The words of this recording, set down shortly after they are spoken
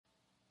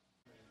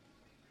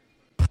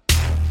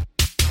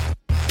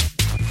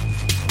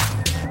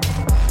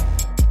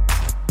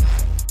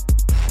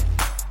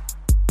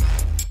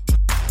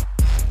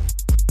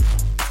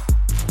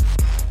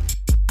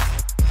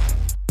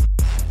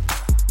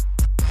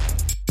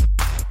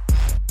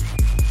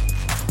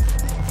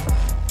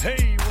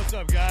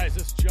What's up, guys?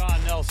 This is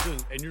John Nelson,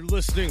 and you're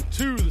listening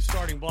to the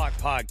Starting Block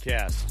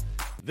Podcast.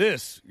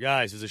 This,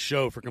 guys, is a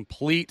show for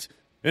complete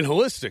and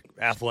holistic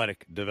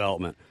athletic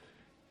development.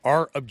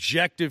 Our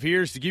objective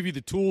here is to give you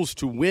the tools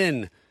to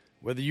win,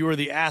 whether you are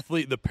the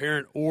athlete, the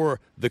parent,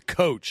 or the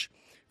coach.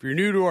 If you're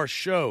new to our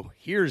show,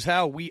 here's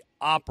how we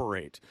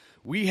operate.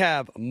 We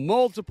have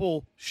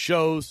multiple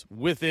shows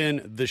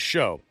within the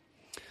show.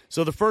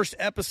 So the first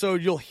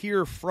episode, you'll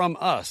hear from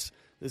us.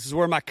 This is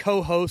where my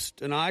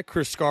co-host and I,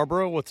 Chris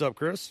Scarborough. What's up,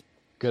 Chris?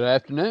 Good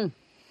afternoon.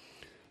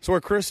 So where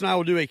Chris and I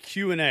will do a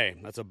Q&A.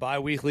 That's a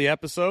bi-weekly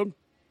episode.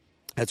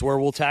 That's where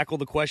we'll tackle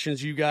the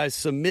questions you guys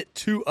submit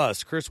to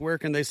us. Chris, where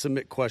can they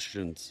submit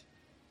questions?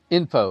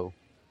 Info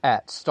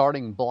at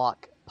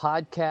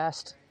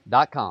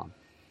startingblockpodcast.com.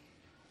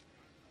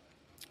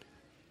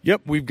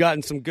 Yep, we've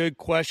gotten some good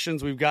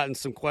questions. We've gotten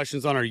some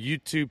questions on our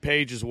YouTube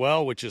page as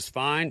well, which is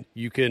fine.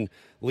 You can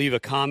leave a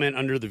comment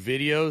under the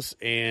videos,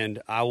 and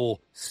I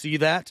will see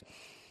that.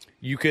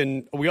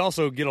 We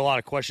also get a lot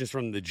of questions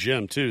from the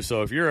gym, too.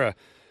 So if you're a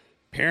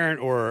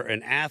parent or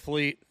an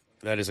athlete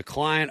that is a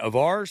client of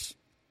ours,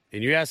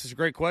 and you ask us a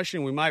great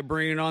question, we might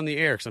bring it on the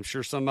air because I'm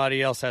sure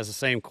somebody else has the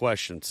same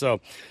question.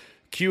 So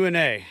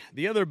Q&A.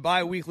 The other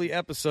bi-weekly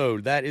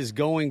episode, that is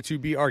going to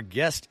be our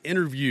guest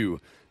interview.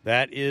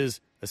 That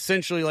is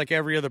essentially like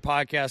every other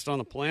podcast on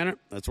the planet.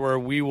 That's where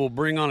we will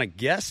bring on a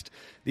guest.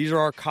 These are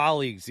our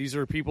colleagues. These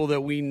are people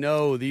that we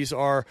know. These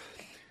are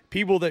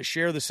people that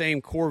share the same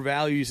core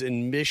values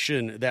and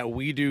mission that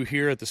we do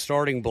here at the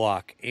Starting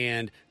Block.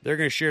 And they're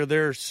going to share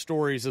their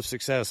stories of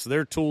success,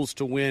 their tools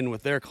to win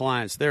with their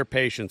clients, their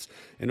patients.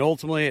 And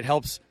ultimately, it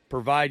helps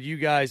provide you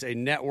guys a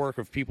network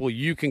of people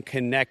you can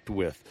connect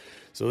with.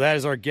 So that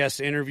is our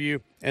guest interview.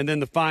 And then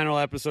the final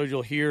episode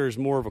you'll hear is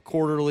more of a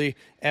quarterly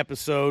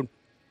episode,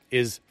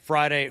 is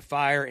Friday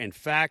Fire and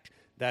Fact.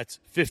 That's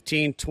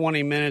 15,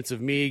 20 minutes of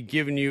me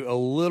giving you a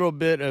little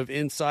bit of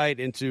insight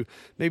into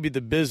maybe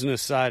the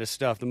business side of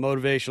stuff, the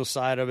motivational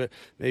side of it,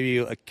 maybe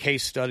a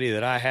case study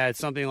that I had,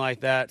 something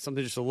like that,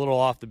 something just a little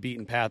off the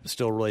beaten path but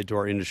still related to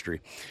our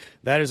industry.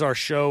 That is our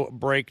show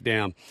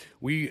breakdown.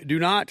 We do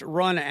not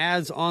run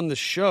ads on the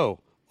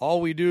show.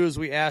 All we do is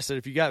we ask that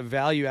if you got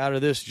value out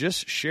of this,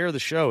 just share the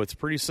show. It's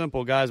pretty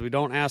simple, guys. We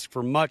don't ask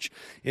for much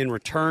in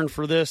return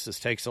for this. This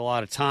takes a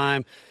lot of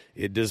time.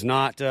 It does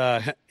not.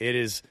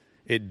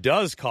 It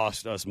does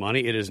cost us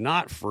money. It is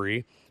not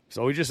free.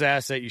 So we just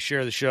ask that you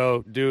share the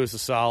show. Do us a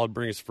solid.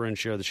 Bring us a friend.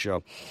 Share the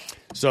show.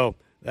 So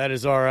that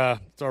is our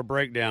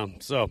breakdown.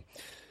 So I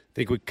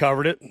think we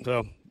covered it.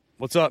 So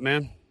what's up,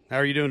 man? How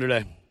are you doing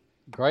today?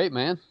 Great,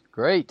 man.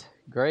 Great.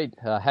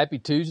 Happy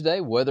Tuesday.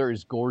 Weather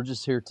is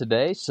gorgeous here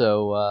today.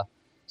 So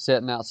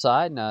sitting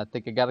outside, and I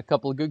think I got a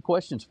couple of good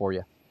questions for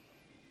you.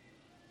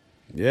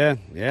 Yeah,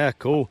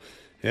 cool.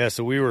 Yeah,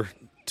 so we were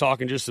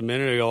talking just a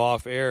minute ago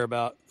off air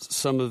about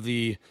some of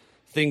the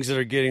things that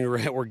we're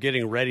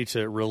getting ready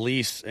to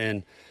release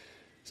and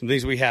some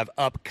things we have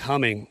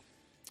upcoming.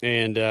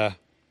 And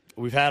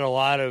we've had a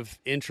lot of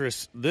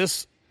interest.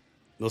 Let's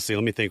see,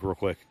 let me think real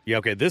quick. Yeah,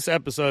 okay, this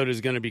episode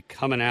is going to be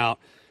coming out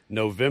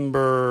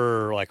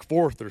November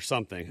 4th or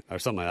something. I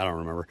don't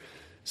remember.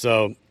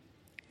 So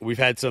we've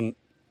had some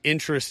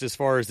interest as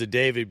far as the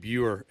David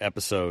Buer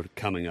episode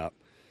coming up.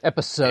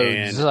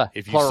 Episodes, and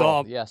if you plural,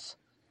 saw, yes.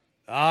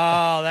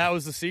 Oh, that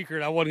was the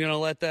secret. I wasn't going to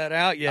let that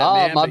out yet, oh,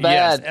 man. My but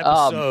bad. Yes,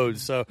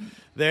 episodes. So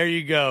there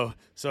you go.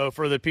 So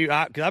for the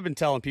people, because I've been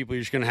telling people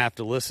you're just going to have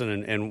to listen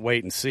and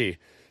wait and see.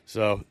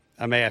 So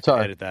I may have to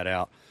edit that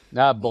out.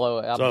 No, I blew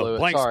it. So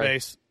blank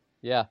space.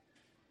 Yeah.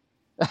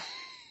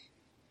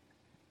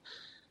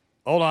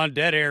 Hold on.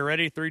 Dead air.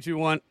 Ready? 3, 2,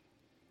 1.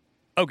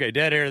 Okay,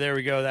 dead air. There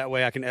we go. That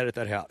way I can edit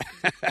that out.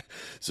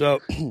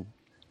 So,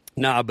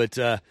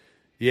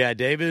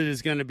 David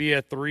is going to be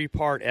a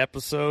 3-part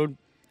episode.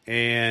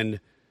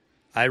 And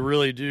I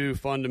really do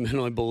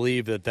fundamentally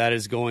believe that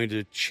is going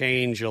to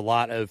change a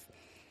lot of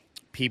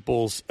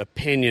people's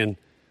opinion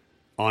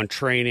on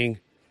training,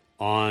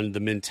 on the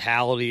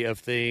mentality of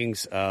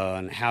things,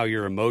 on how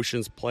your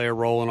emotions play a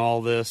role in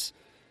all this.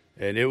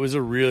 And it was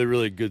a really,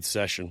 really good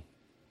session,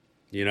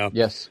 you know?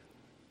 Yes.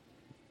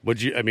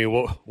 What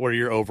are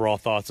your overall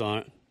thoughts on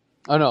it?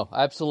 Oh, no,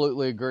 I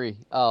absolutely agree.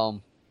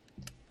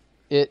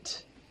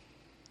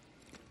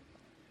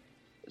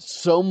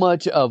 So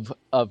much of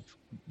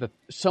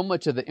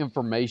the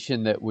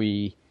information that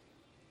we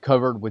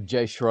covered with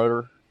Jay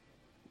Schroeder,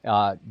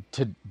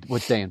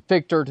 with Dan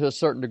Fichter to a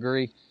certain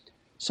degree,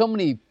 so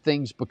many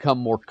things become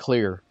more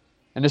clear.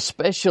 And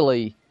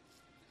especially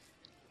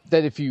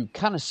that if you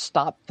kind of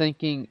stop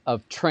thinking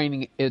of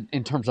training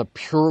in terms of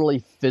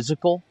purely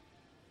physical,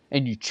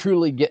 and you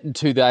truly get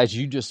into the, as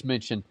you just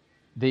mentioned,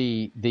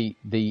 the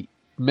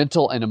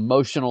mental and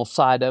emotional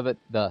side of it,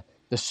 the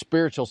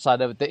spiritual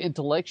side of it, the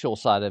intellectual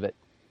side of it.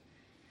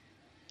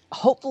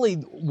 Hopefully,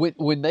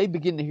 when they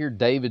begin to hear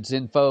David's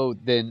info,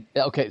 then,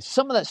 okay,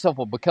 some of that stuff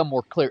will become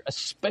more clear,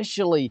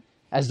 especially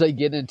as they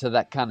get into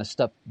that kind of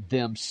stuff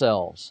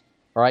themselves.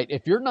 All right?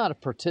 If you're not a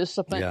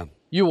participant,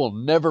 you will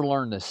never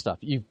learn this stuff.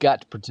 You've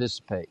got to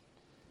participate.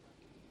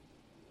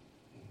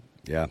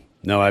 Yeah.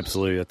 No,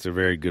 absolutely. That's a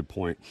very good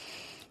point.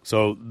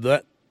 So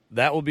that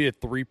will be a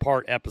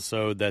 3-part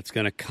episode that's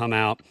going to come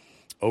out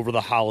over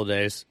the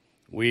holidays.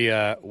 We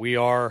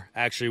are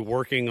actually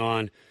working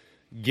on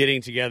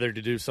getting together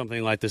to do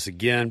something like this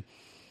again.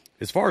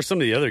 As far as some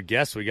of the other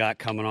guests we got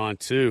coming on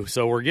too.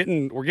 So we're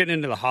getting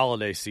into the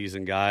holiday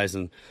season, guys,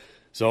 and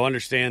so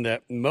understand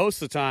that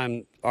most of the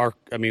time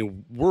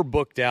we're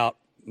booked out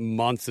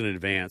months in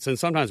advance, and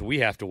sometimes we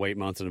have to wait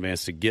months in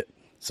advance to get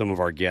some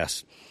of our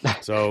guests.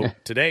 So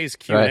today's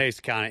Q&A is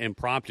kind of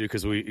impromptu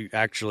because we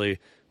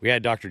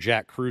had Dr.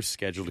 Jack Cruz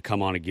scheduled to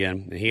come on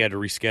again, and he had to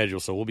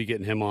reschedule, so we'll be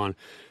getting him on,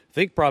 I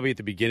think, probably at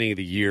the beginning of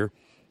the year.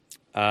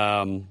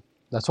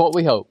 That's what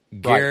we hope.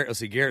 Garrett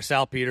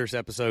Salpeter's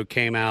episode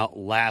came out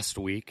last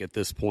week at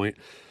this point.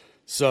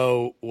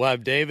 So we'll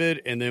have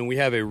David, and then we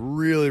have a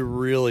really,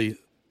 really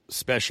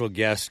special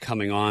guest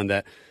coming on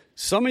that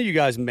some of you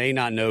guys may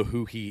not know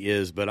who he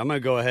is, but I'm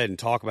going to go ahead and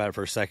talk about it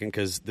for a second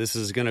because this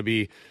is going to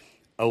be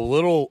a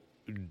little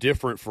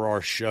different for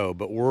our show.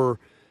 But we're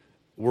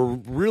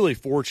really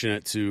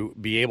fortunate to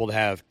be able to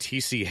have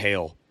TC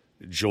Hale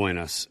join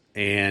us,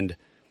 and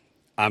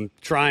I'm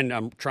trying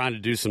to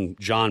do some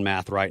John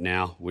math right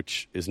now,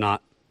 which is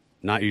not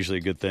usually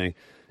a good thing.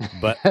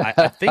 But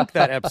I think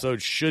that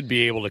episode should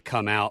be able to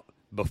come out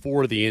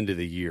before the end of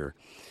the year.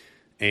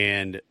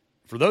 And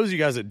for those of you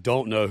guys that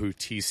don't know who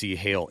TC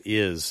Hale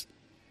is,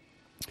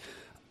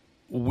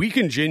 we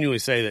can genuinely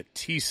say that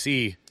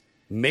TC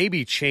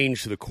maybe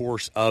changed the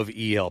course of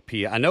ELP.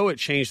 I know it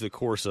changed the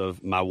course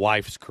of my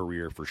wife's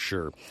career for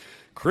sure.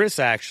 Chris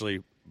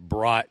actually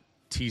brought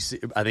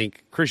TC. I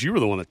think, Chris, you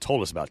were the one that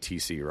told us about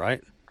TC,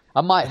 right?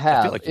 I might have.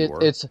 I feel like you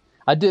were.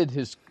 I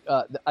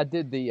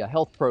did the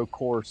Health Pro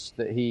course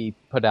that he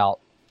put out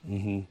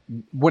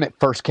when it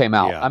first came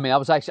out. Yeah. I mean, I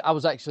was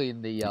actually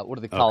in the what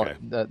do they call it?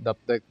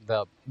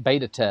 The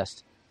beta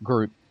test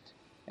group,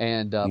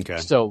 and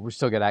so we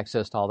still get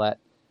access to all that.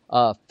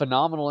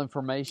 Phenomenal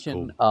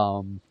information.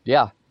 Cool.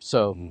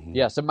 So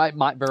yes, it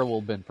might very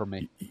well have been for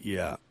me.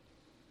 Yeah.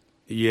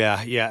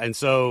 And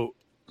so,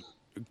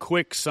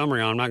 quick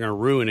summary. I'm not going to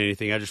ruin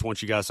anything. I just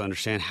want you guys to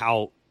understand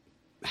how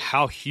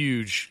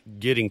huge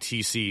getting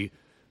TC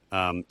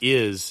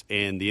is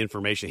and the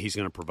information he's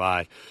going to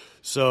provide.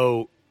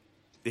 So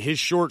his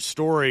short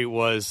story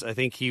was, I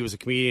think he was a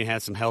comedian,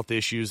 had some health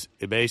issues.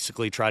 He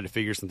basically tried to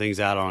figure some things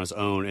out on his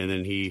own, and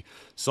then he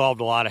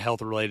solved a lot of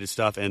health-related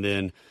stuff and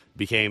then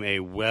became a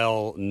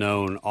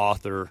well-known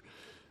author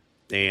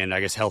and, I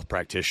guess, health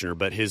practitioner.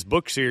 But his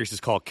book series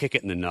is called Kick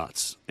It in the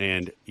Nuts.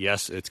 And,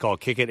 yes, it's called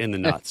Kick It in the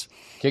Nuts.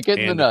 Kick It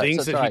in the Nuts. And the things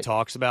That's that right. he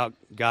talks about,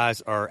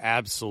 guys, are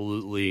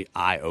absolutely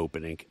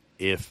eye-opening.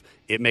 If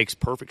it makes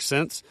perfect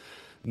sense.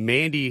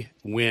 Mandy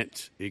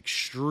went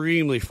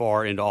extremely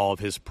far into all of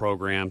his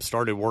programs,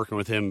 started working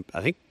with him, I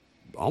think,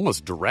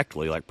 almost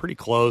directly, like pretty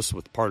close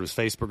with part of his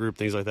Facebook group,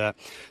 things like that.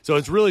 So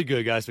it's really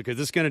good, guys, because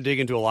it's going to dig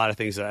into a lot of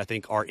things that I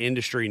think our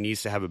industry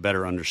needs to have a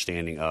better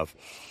understanding of.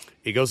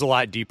 It goes a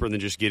lot deeper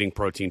than just getting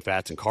protein,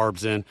 fats, and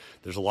carbs in.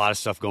 There's a lot of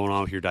stuff going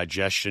on with your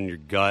digestion, your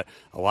gut,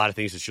 a lot of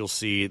things that you'll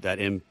see that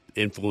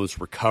influence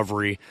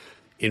recovery,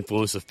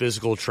 influence the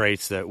physical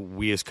traits that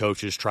we as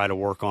coaches try to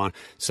work on.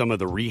 Some of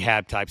the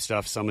rehab type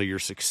stuff, some of your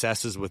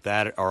successes with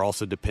that are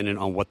also dependent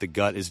on what the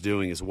gut is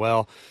doing as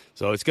well.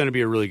 So it's going to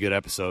be a really good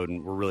episode,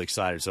 and we're really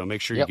excited. So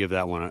make sure you give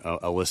that one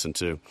a listen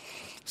to.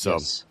 So,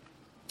 Yes.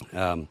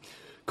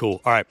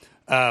 Cool. All right.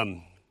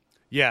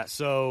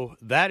 So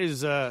that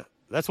is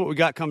that's what we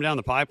got coming down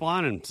the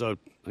pipeline, and so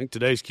I think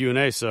today's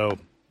Q&A. So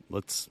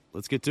let's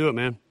get to it,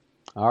 man.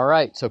 All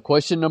right. So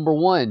question number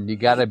 1, you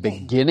got a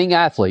beginning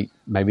athlete.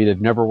 Maybe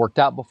they've never worked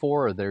out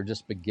before or they're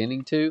just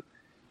beginning to.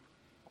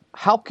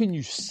 How can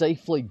you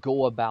safely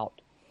go about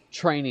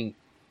training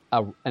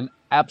an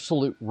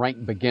absolute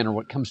rank beginner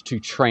when it comes to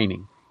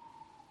training?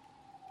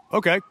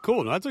 Okay,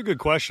 cool. No, that's a good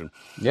question.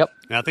 Yep.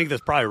 And I think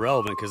that's probably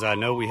relevant because I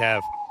know we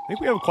have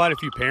quite a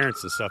few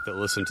parents and stuff that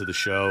listen to the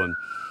show. And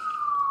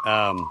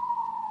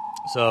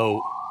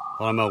so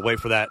I'm going to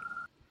wait for that.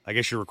 I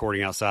guess you're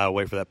recording outside. I'll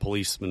wait for that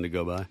policeman to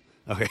go by.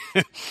 Okay.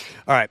 All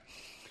right.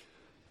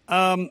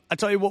 I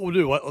tell you what we'll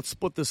do. Let's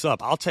split this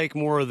up. I'll take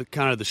more of the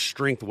kind of the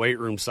strength weight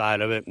room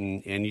side of it,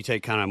 and you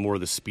take kind of more of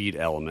the speed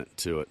element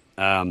to it.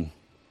 When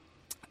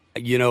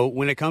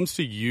it comes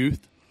to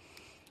youth,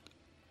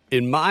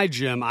 in my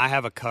gym, I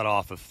have a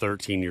cutoff of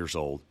 13 years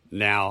old.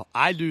 Now,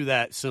 I do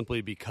that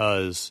simply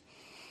because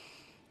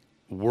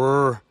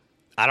I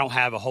don't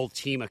have a whole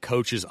team of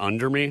coaches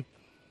under me.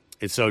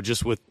 And so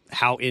just with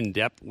how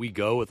in-depth we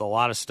go with a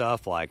lot of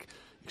stuff like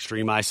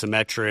extreme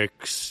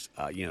isometrics,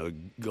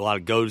 a lot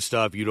of go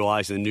stuff,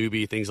 utilizing the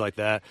newbie, things like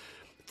that.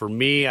 For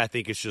me, I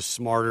think it's just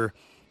smarter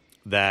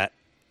that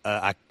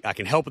I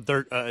can help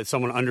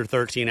someone under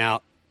 13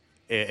 out,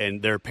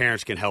 and their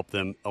parents can help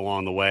them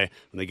along the way.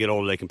 When they get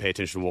older, they can pay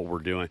attention to what we're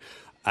doing.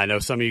 I know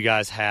some of you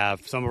guys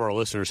some of our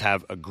listeners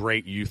have a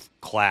great youth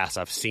class.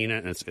 I've seen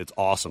it, and it's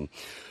awesome.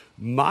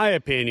 My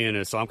opinion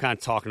is, so I'm kind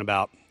of talking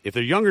about, if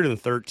they're younger than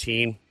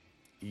 13,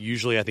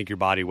 usually I think your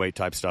body weight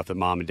type stuff that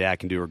mom and dad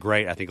can do are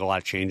great. I think a lot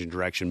of change in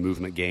direction,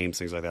 movement games,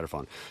 things like that are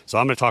fun. So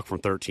I'm going to talk from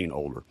 13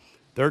 older.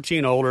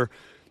 13 older,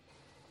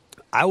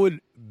 I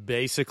would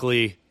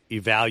basically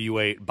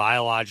evaluate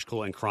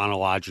biological and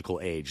chronological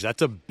age.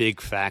 That's a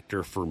big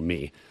factor for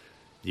me.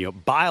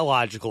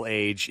 Biological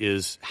age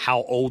is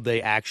how old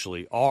they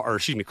actually are, or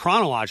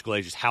chronological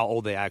age is how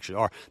old they actually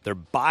are. Their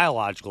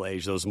biological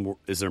age,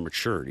 is their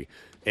maturity.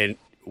 And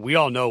we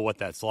all know what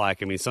that's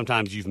like. I mean,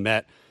 sometimes you've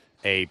met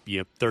a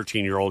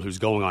 13-year-old who's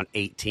going on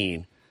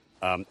 18.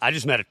 I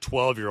just met a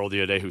 12-year-old the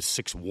other day who's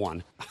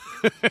 6'1".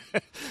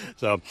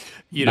 So,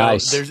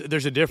 Nice.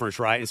 there's a difference,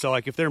 right? And so,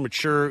 like, if they're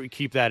mature,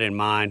 keep that in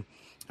mind.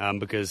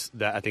 Because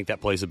I think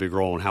that plays a big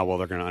role in how well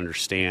they're going to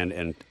understand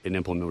and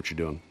implement what you're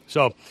doing.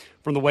 So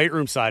from the weight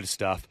room side of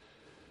stuff,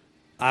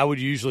 I would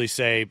usually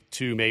say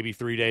 2, maybe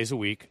 3 days a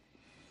week.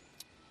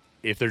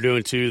 If they're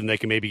doing 2, then they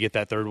can maybe get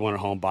that third one at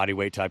home, body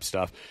weight type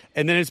stuff.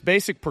 And then it's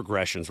basic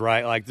progressions,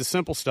 right? Like the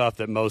simple stuff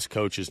that most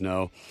coaches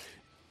know,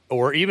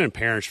 or even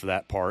parents for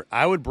that part.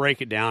 I would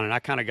break it down, and I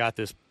kind of got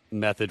this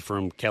method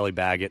from Kelly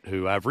Baggett,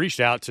 who I've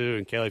reached out to.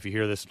 And Kelly, if you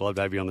hear this, I'd love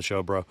to have you on the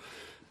show, bro.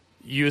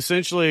 You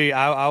essentially,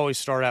 I always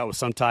start out with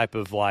some type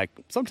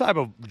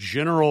of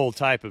general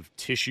type of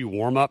tissue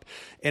warm up.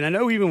 And I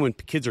know even when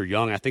kids are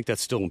young, I think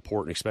that's still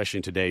important, especially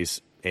in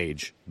today's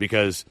age,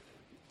 because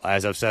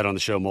as I've said on the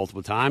show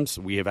multiple times,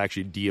 we have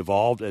actually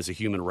de-evolved as a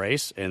human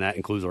race, and that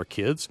includes our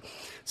kids.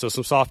 So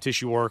some soft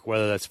tissue work,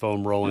 whether that's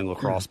foam rolling,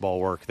 lacrosse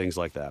ball work, things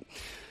like that.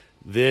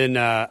 Then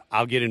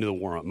I'll get into the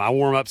warm-up. My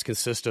warm-ups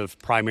consist of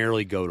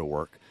primarily go-to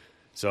work.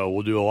 So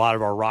we'll do a lot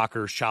of our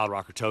rockers, child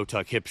rocker, toe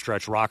tuck, hip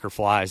stretch, rocker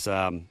flies,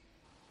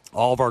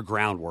 all of our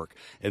groundwork.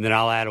 And then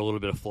I'll add a little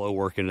bit of flow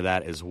work into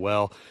that as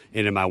well,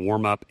 into my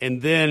warm-up.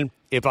 And then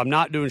if I'm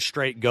not doing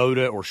straight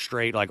GOTA or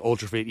straight like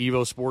UltraFit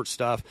Evo Sport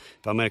stuff,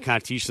 if I'm going to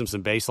kind of teach them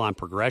some baseline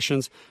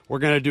progressions, we're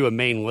going to do a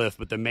main lift,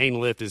 but the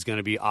main lift is going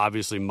to be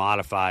obviously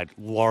modified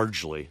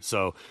largely.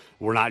 So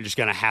we're not just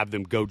going to have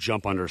them go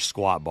jump under a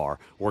squat bar.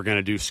 We're going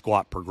to do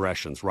squat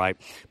progressions, right?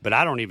 But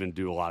I don't even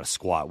do a lot of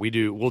squat. We'll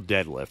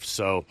deadlift.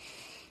 So,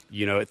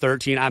 at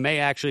 13, I may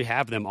actually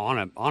have them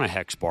on a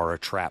hex bar or a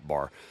trap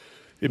bar.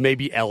 It may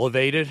be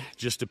elevated,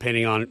 just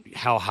depending on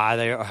how high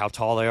they are, how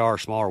tall they are, or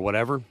small, or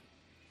whatever.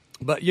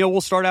 But, we'll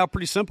start out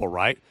pretty simple,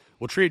 right?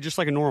 We'll treat it just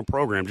like a normal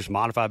program, just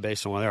modify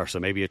based on what they are. So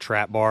maybe a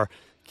trap bar,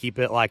 keep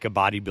it like a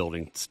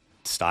bodybuilding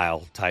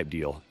style type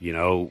deal.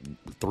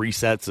 3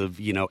 sets of,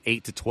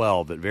 8 to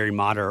 12 at very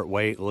moderate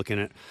weight, looking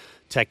at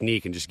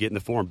technique and just getting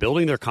the form,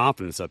 building their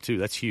confidence up too.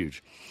 That's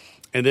huge.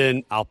 And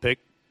then I'll pick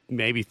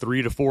maybe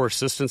 3 to 4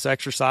 assistance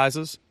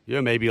exercises,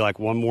 maybe like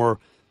one more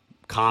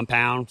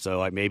compound, so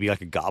like maybe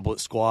like a goblet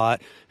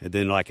squat, and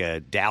then like a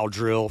dowel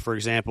drill, for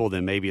example,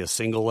 then maybe a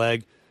single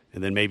leg,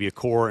 and then maybe a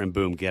core, and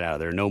boom, get out of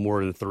there. No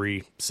more than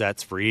 3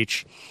 sets for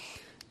each.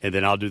 And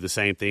then I'll do the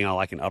same thing on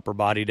like an upper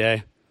body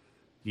day,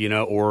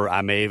 or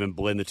I may even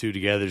blend the two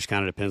together. It just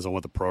kind of depends on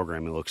what the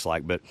programming looks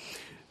like. But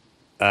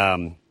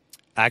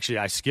actually,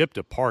 I skipped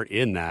a part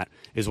in that,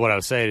 is what I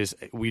was saying is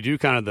we do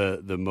kind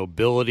of the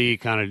mobility,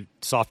 kind of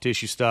soft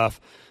tissue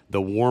stuff,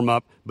 the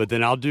warm-up, but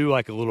then I'll do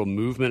like a little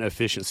movement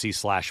efficiency /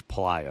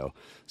 plyo.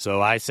 So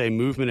I say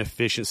movement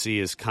efficiency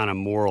is kind of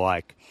more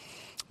like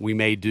we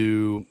may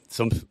do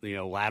some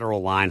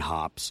lateral line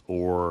hops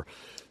or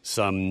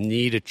some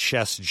knee to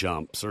chest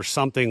jumps or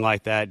something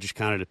like that. Just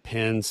kind of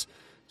depends.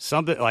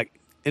 Something like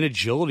an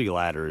agility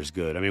ladder is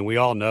good. I mean, we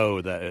all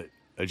know that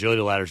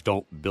agility ladders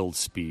don't build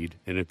speed.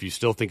 And if you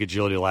still think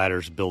agility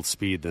ladders build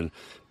speed, then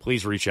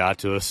please reach out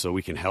to us so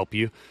we can help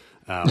you.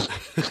 But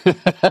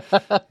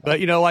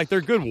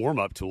they're good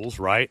warm-up tools,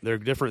 right? They're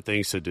different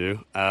things to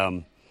do.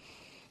 And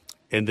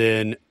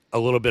then a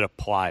little bit of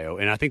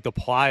plyo. And I think the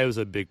plyo is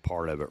a big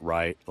part of it,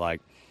 right?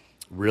 Like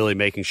really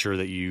making sure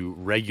that you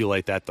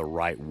regulate that the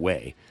right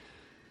way.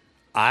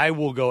 I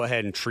will go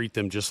ahead and treat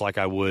them just like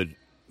I would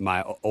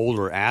my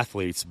older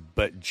athletes,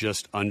 but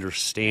just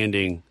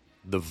understanding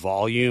the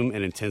volume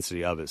and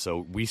intensity of it.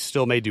 So we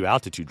still may do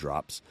altitude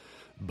drops,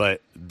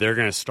 but they're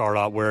going to start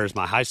off, whereas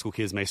my high school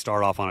kids may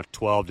start off on a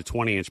 12 to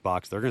 20 inch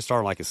box, they're going to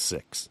start like a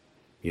 6,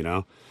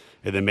 and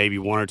then maybe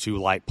 1 or 2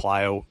 light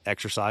plyo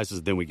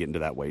exercises. Then we get into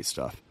that weight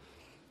stuff.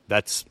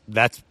 That's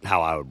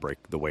how I would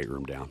break the weight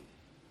room down.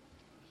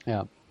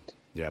 Yeah.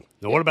 Yeah.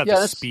 Now, what about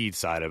the speed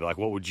side of it? Like,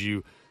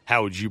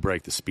 how would you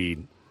break the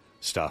speed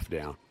stuff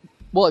down?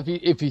 Well,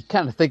 if you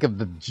kind of think of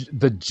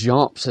the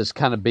jumps as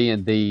kind of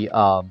being the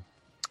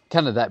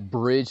kind of that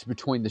bridge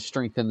between the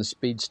strength and the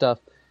speed stuff,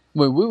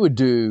 when we would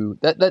do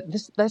that,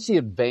 that's the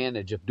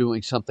advantage of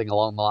doing something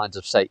along the lines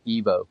of, say,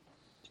 Evo,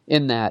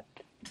 in that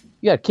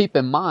you got to keep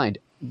in mind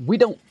we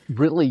don't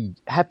really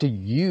have to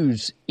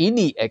use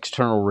any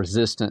external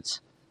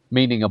resistance,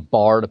 meaning a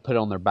bar to put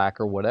on their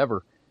back or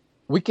whatever.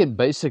 We can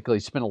basically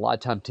spend a lot of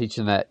time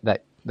teaching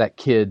that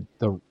kid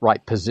the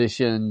right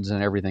positions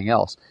and everything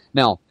else.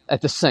 Now,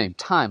 at the same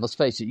time, let's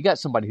face it, you got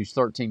somebody who's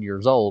 13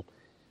 years old,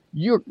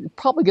 you're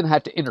probably going to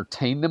have to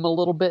entertain them a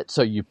little bit,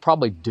 so you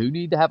probably do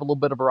need to have a little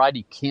bit of variety.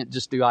 You can't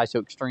just do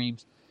iso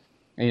extremes,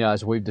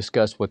 as we've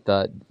discussed with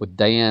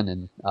Dan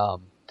and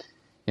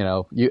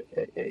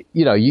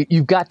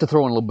You've got to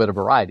throw in a little bit of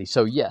variety.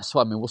 So yes, so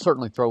I mean, we'll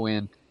certainly throw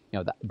in,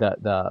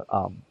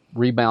 the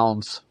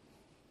rebounds,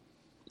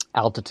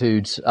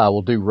 altitudes.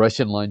 We'll do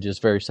Russian lunges,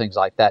 various things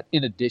like that,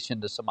 in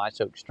addition to some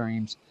ISO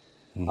extremes.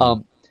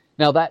 Mm-hmm.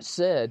 Now that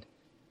said,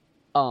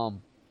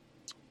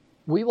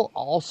 we will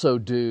also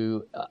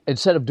do,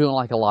 instead of doing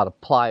like a lot of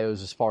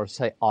plyos as far as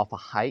say off a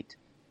height,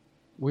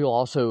 we'll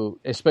also,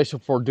 especially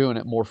if we're doing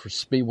it more for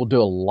speed, we'll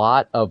do a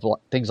lot of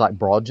things like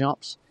broad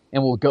jumps,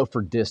 and we'll go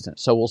for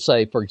distance. So we'll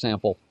say, for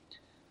example,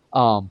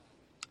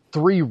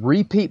 3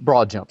 repeat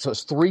broad jumps. So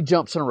it's 3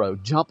 jumps in a row: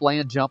 jump,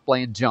 land, jump,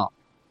 land, jump.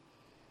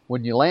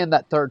 When you land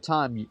that third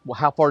time,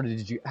 how far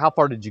did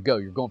you go?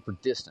 You're going for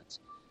distance.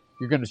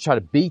 You're going to try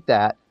to beat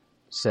that,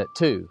 set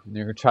 2, and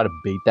you're going to try to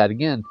beat that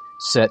again,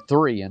 set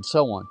 3, and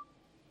so on.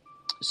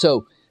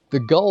 So the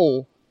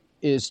goal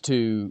is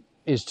to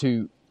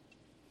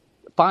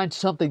find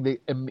something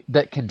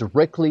that can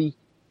directly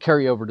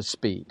carry over to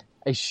speed,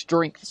 a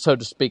strength, so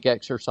to speak,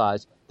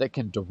 exercise that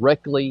can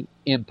directly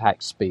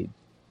impact speed.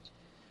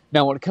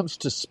 Now, when it comes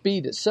to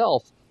speed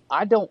itself,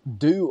 I don't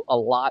do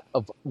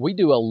we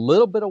do a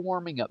little bit of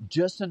warming up,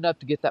 just enough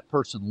to get that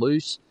person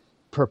loose,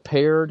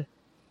 prepared,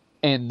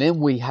 and then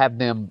we have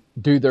them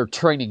do their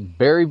training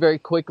very, very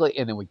quickly,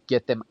 and then we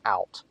get them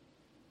out.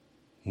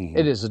 Mm-hmm.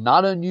 It is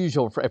not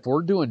unusual if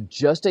we're doing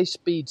just a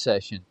speed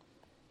session.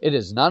 It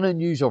is not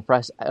unusual for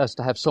us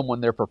to have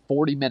someone there for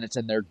 40 minutes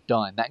and they're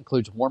done. That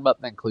includes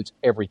warm-up, that includes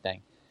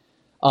everything.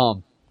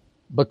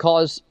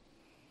 Because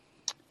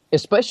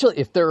especially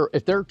if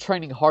they're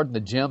training hard in the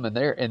gym and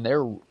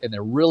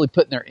they're really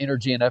putting their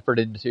energy and effort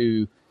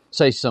into,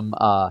 say, some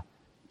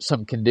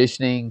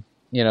conditioning.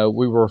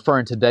 We were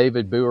referring to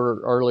David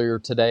Boer earlier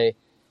today,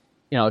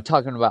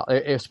 talking about,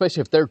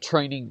 especially if they're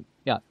training,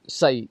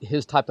 say,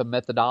 his type of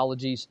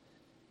methodologies.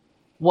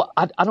 Well,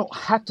 I don't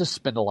have to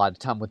spend a lot of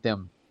time with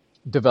them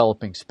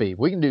developing speed.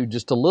 We can do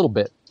just a little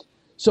bit.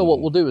 So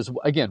what we'll do is,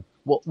 again,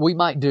 we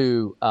might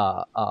do,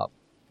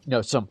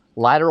 some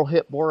lateral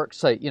hip work,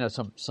 say,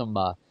 some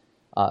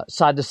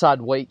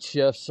side-to-side weight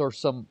shifts, or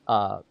some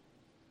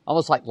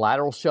almost like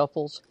lateral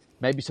shuffles,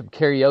 maybe some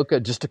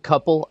karaoke, just a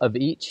couple of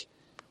each.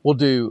 We'll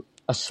do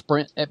a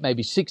sprint at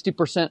maybe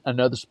 60%,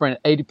 another sprint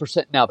at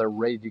 80%. Now they're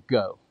ready to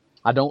go.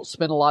 I don't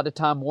spend a lot of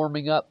time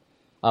warming up.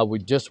 We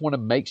just want to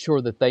make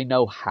sure that they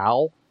know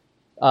how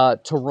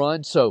to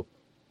run. So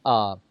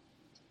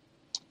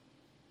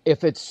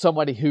if it's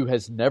somebody who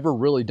has never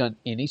really done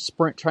any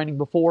sprint training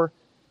before,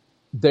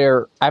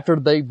 after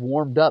they've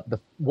warmed up,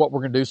 what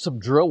we're going to do is some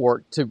drill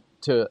work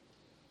to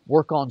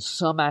work on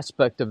some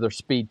aspect of their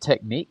speed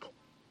technique.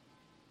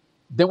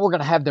 Then we're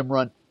going to have them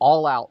run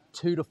all out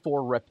 2 to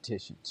 4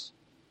 repetitions.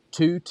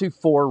 2 to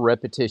 4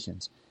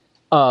 repetitions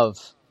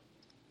of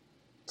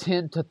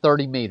 10 to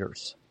 30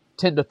 meters,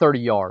 10 to 30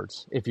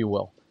 yards, if you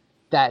will.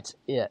 That's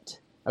it.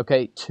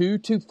 Okay, 2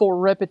 to 4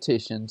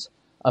 repetitions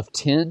of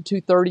 10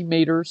 to 30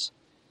 meters.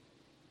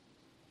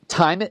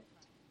 Time it.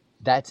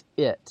 That's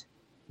it.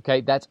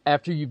 Okay, that's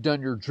after you've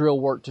done your drill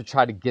work to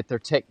try to get their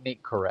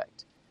technique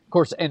correct. Of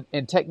course,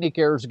 and technique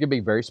errors are going to be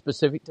very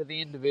specific to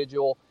the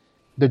individual.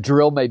 The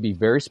drill may be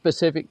very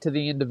specific to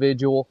the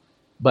individual,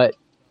 but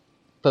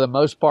for the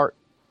most part,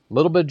 a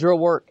little bit of drill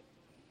work,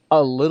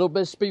 a little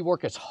bit of speed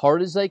work as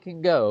hard as they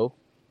can go,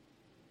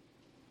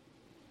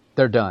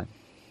 they're done.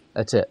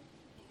 That's it.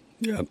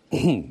 Yeah.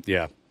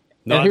 Yeah.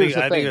 No,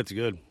 I think that's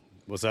good.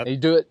 What's that? You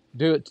do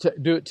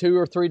it 2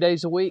 or 3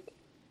 days a week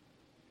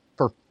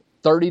for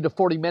 30 to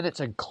 40 minutes,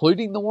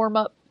 including the warm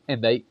up,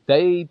 and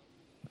they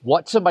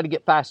watch somebody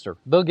get faster.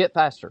 They'll get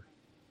faster.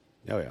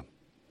 Oh yeah.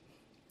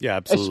 Yeah,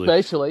 absolutely.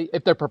 Especially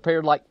if they're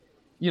prepared,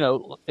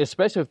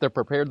 especially if they're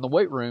prepared in the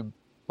weight room,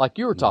 like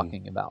you were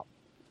talking about.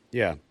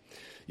 Yeah.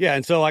 Yeah,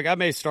 and so I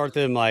may start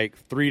them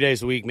 3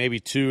 days a week, maybe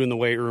 2 in the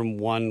weight room,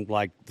 1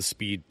 the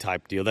speed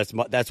type deal.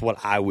 That's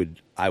what I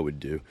would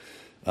do,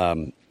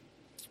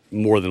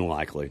 more than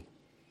likely.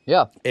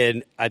 Yeah,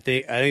 and I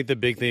think the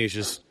big thing is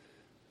just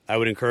I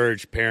would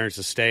encourage parents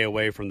to stay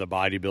away from the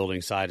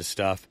bodybuilding side of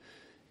stuff.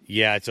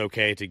 Yeah, it's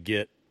okay to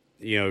get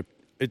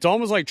it's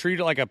almost treat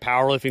it like a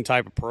powerlifting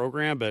type of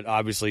program, but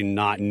obviously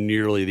not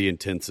nearly the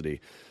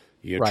intensity.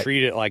 Right.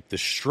 Treat it like the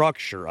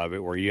structure of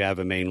it, where you have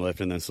a main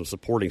lift and then some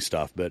supporting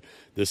stuff. But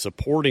the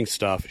supporting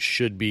stuff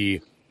should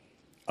be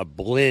a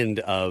blend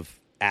of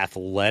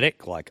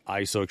athletic, like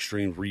ISO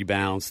extreme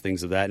rebounds,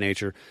 things of that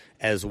nature,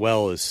 as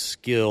well as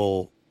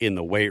skill in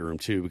the weight room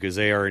too, because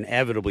they are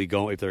inevitably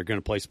going, if they're going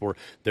to play sport,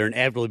 they're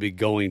inevitably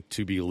going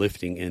to be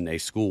lifting in a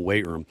school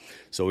weight room.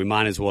 So we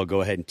might as well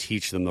go ahead and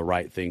teach them the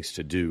right things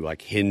to do,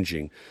 like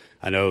hinging.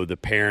 I know the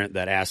parent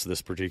that asked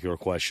this particular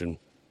question,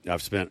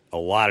 I've spent a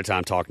lot of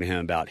time talking to him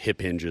about hip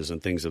hinges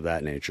and things of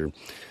that nature.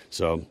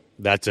 So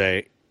that's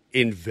a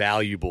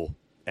invaluable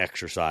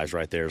exercise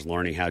right there, is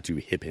learning how to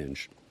hip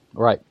hinge.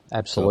 Right.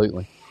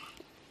 Absolutely.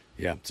 So,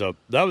 yeah. So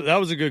that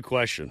was a good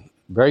question.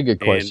 Very good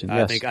question.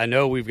 And yes. I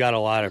know we've got a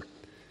lot of,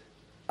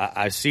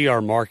 I see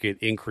our market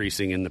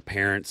increasing in the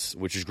parents,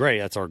 which is great.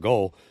 That's our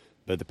goal.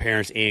 But the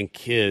parents and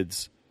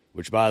kids,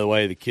 which, by the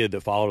way, the kid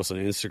that followed us on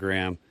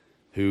Instagram,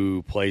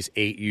 who plays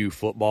 8U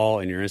football,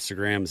 and your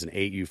Instagram is an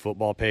 8U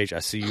football page. I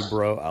see you,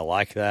 bro. I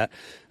like that.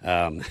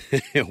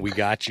 We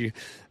got you.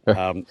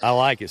 I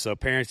like it. So,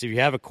 parents, if you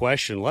have a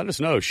question, let us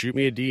know. Shoot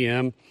me a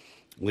DM.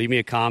 Leave me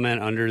a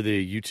comment under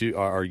the YouTube,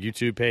 our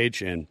YouTube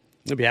page, and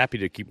I'll be happy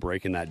to keep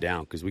breaking that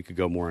down because we could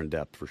go more in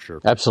depth for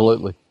sure.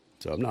 Absolutely.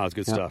 So, no, it's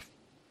good stuff.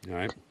 All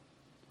right.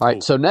 All right.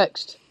 Cool. So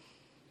next,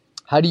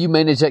 how do you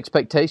manage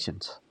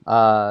expectations?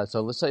 So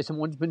let's say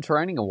someone's been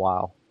training a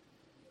while.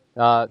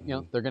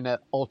 They're going to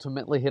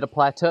ultimately hit a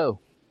plateau.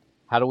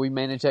 How do we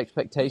manage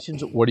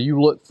expectations? What do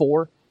you look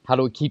for? How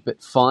do we keep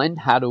it fun?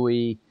 How do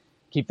we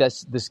keep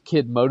this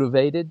kid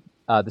motivated,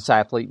 this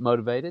athlete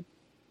motivated?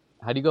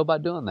 How do you go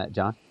about doing that,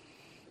 John?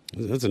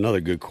 That's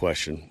another good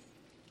question.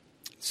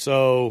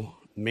 So,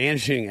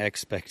 managing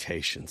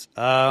expectations.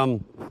 I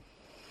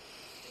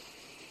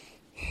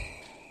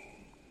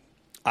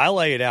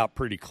lay it out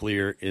pretty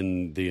clear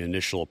in the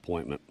initial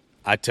appointment.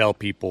 I tell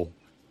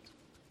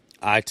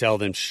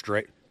them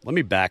straight. Let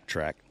me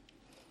backtrack.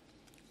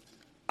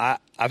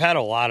 I've had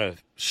a lot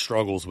of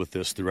struggles with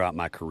this throughout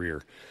my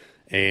career,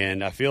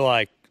 and I feel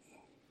like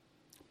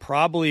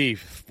probably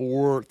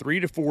 3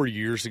 to 4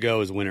 years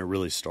ago is when it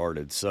really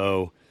started.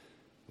 So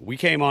we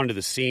came onto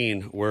the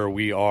scene where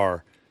we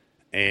are,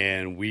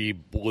 and we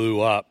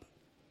blew up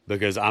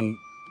because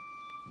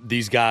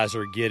these guys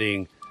are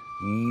getting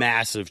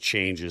massive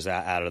changes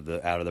out of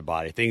the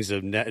body, things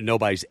that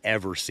nobody's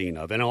ever seen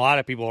of, and a lot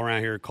of people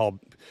around here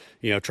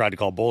tried to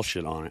call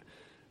bullshit on it.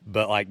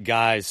 But like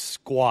guys,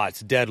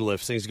 squats,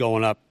 deadlifts, things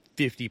going up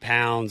 50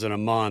 pounds in a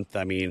month.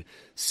 I mean,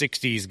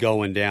 60s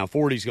going down,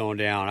 40s going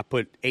down. I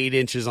put 8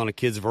 inches on a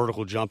kid's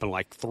vertical jump in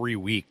like 3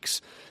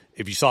 weeks.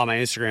 If you saw my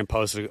Instagram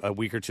post a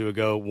week or two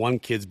ago, one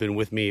kid's been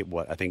with me,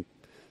 I think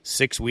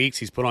 6 weeks.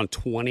 He's put on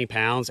 20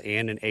 pounds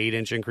and an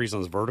 8-inch increase on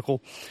his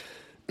vertical.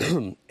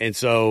 And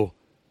so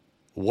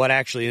what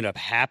actually ended up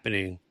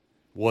happening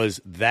was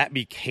that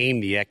became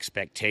the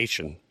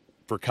expectation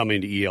for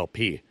coming to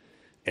ELP.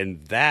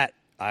 And that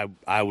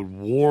I would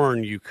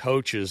warn you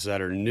coaches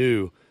that are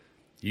new,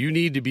 you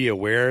need to be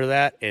aware of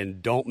that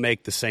and don't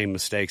make the same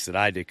mistakes that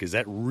I did, because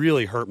that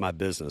really hurt my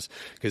business,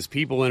 because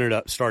people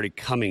started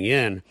coming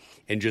in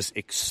and just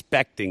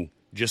expecting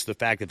just the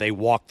fact that they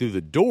walked through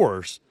the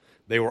doors,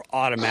 they were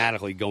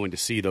automatically going to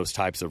see those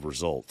types of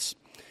results.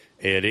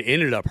 And it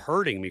ended up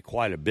hurting me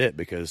quite a bit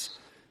because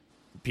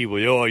people,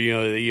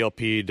 the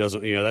ELP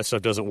doesn't, that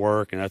stuff doesn't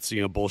work, and that's,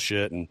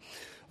 bullshit and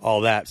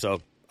all that. So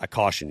I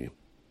caution you.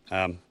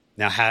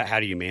 Now, how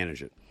do you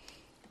manage it?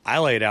 I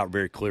lay it out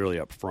very clearly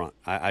up front.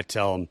 I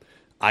tell them,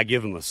 I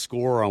give them a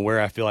score on where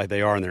I feel like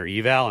they are in their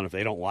eval, and if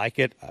they don't like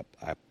it,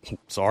 I'm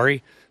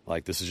sorry.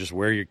 Like, this is just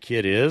where your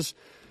kid is.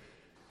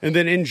 And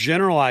then in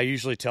general, I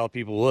usually tell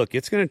people, look,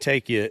 it's going to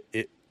take you,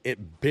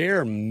 at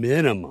bare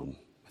minimum,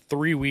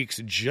 3 weeks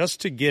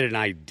just to get an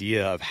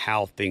idea of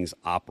how things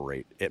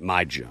operate at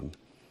my gym,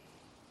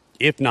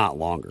 if not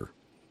longer.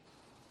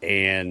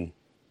 And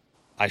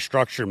I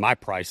structure my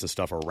price and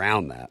stuff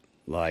around that.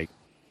 Like,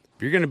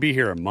 if you're going to be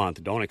here a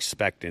month, don't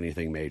expect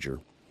anything major.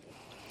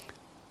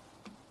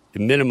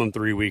 Minimum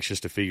 3 weeks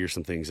just to figure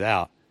some things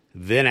out.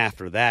 Then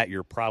after that,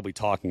 you're probably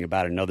talking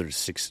about another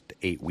 6 to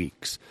 8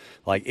 weeks.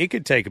 Like, it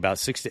could take about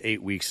 6 to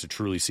 8 weeks to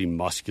truly see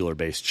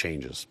muscular-based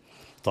changes.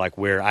 It's like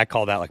where I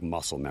call that like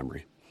muscle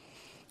memory.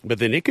 But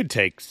then it could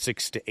take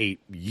 6 to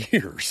 8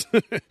 years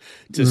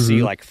to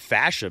see like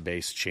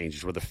fascia-based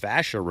changes where the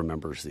fascia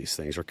remembers these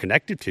things or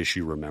connective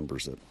tissue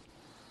remembers it.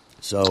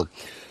 So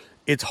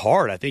it's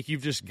hard. I think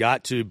you've just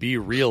got to be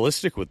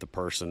realistic with the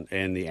person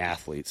and the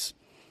athletes,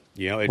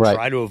 and right.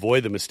 Try to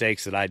avoid the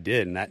mistakes that I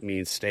did. And that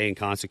means stay in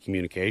constant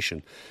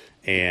communication.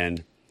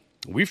 And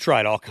we've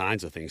tried all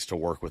kinds of things to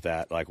work with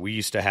that. Like, we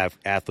used to have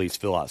athletes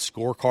fill out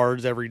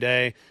scorecards every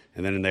day,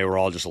 and then they were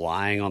all just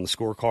lying on the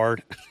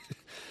scorecard,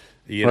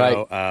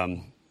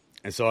 right.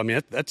 And so, I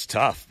mean, that's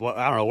tough. Well,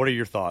 I don't know. What are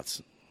your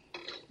thoughts?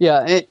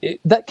 Yeah,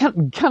 that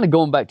kind of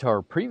going back to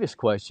our previous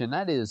question,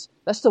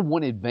 that's the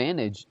one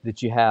advantage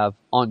that you have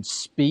on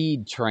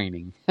speed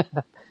training.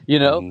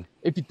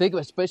 If you think of,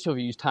 especially if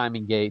you use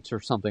timing gates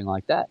or something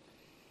like that,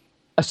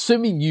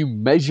 assuming you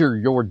measure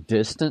your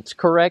distance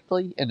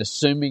correctly and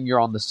assuming you're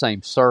on the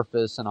same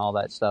surface and all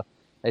that stuff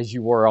as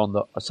you were on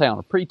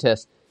a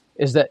pretest,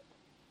 is that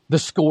the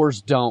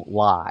scores don't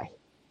lie.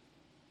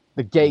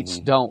 The gates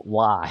don't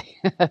lie.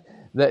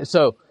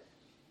 So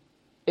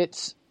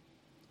it's...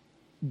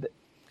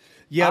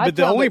 Yeah, but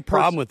the only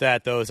problem with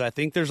that, though, is I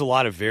think there's a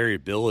lot of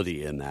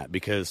variability in that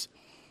because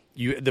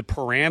the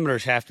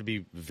parameters have to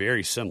be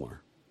very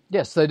similar.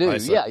 Yes, they do.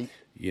 Right? So,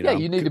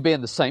 you need to be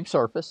in the same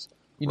surface.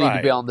 You need right.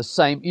 to be on the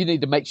same. You need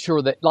to make sure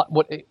that,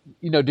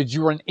 did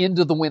you run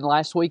into the wind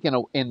last week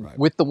and right.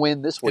 with the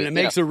wind this week? And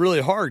it makes it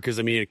really hard because,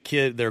 I mean, a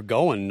kid, they're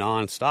going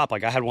nonstop.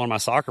 Like, I had one of my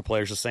soccer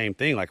players, the same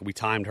thing. Like, we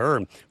timed her,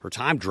 and her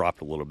time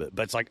dropped a little bit.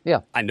 But it's like,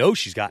 I know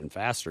she's gotten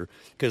faster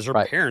because her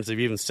right. parents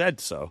have even said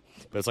so.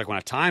 But it's like when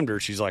I timed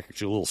her, she's a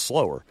little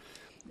slower.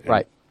 And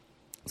right.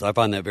 So I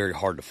find that very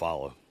hard to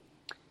follow.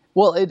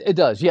 Well, it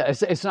does. Yeah,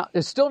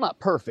 it's still not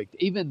perfect,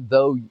 even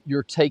though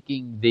you're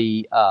taking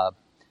the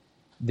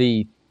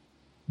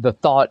the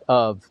thought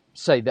of,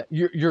 say, that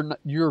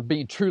you're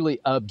being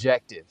truly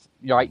objective,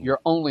 right?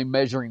 You're only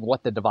measuring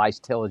what the device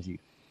tells you.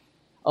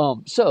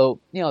 So,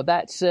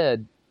 that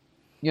said,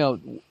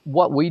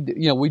 what we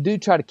do, we do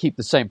try to keep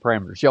the same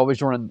parameters. You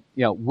always run,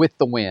 with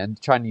the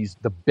wind, trying to use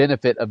the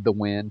benefit of the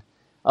wind,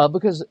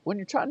 because when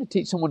you're trying to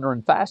teach someone to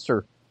run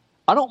faster,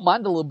 I don't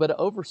mind a little bit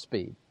of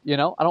overspeed. I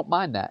don't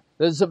mind that.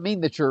 That doesn't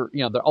mean that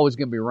they're always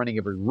going to be running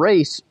every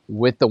race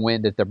with the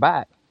wind at their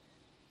back.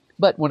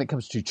 But when it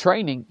comes to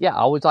training, I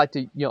always like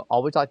to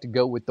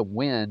go with the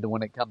wind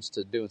when it comes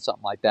to doing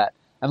something like that,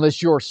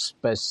 unless you're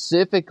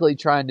specifically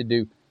trying to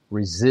do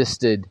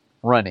resisted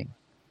running,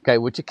 okay,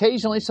 which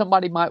occasionally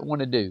somebody might want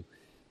to do.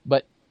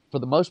 But for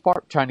the most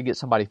part, trying to get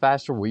somebody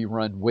faster, we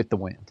run with the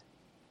wind.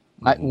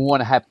 We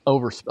want to have a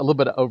little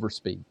bit of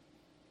overspeed.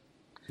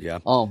 Yeah.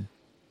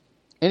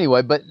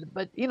 Anyway, but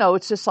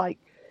it's just like,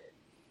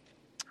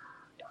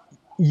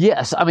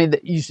 yes, I mean,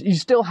 you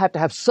still have to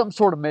have some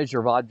sort of measure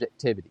of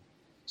objectivity.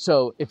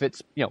 So if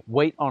it's,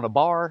 weight on a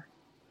bar,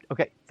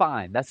 okay,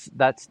 fine.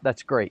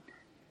 That's great.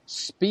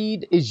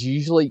 Speed is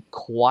usually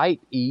quite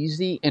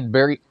easy and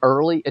very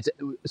early. It's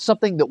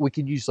something that we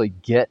can usually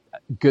get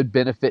good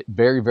benefit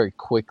very, very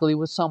quickly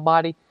with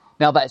somebody.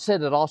 Now, that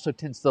said, it also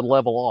tends to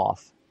level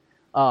off.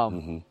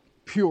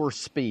 Pure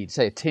speed,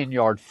 say a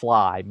 10-yard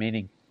fly,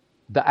 meaning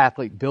the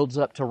athlete builds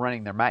up to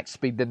running their max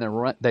speed, then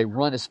they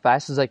run as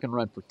fast as they can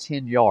run for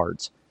 10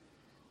 yards.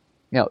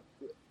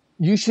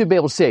 You should be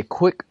able to see a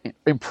quick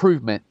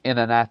improvement in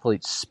an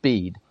athlete's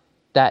speed,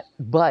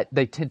 but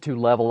they tend to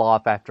level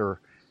off after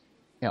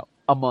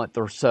a month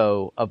or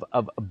so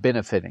of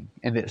benefiting,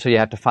 and so you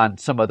have to find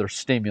some other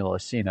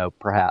stimulus,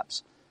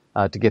 perhaps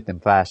to get them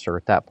faster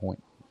at that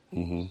point.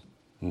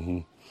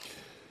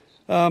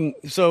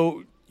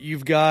 So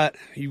you've got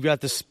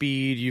the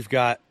speed, you've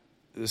got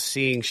the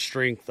seeing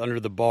strength under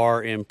the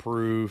bar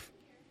improve,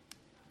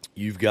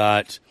 you've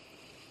got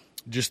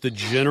just the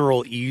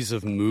general ease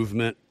of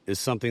movement is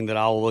something that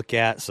I'll look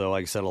at. So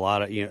like I said, a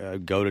lot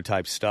of go-to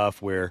type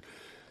stuff where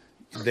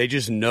they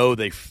just know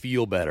they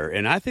feel better.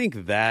 And I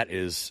think that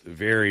is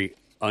very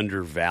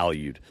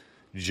undervalued,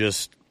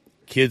 just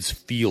kids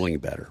feeling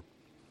better.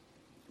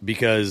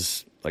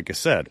 Because, like I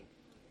said,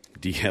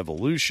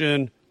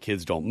 de-evolution,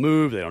 kids don't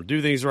move, they don't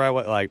do things the right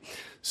way.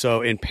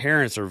 And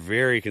parents are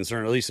very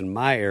concerned, at least in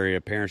my area,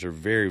 parents are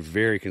very,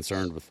 very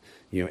concerned with,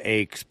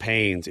 aches,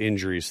 pains,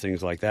 injuries,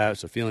 things like that.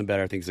 So feeling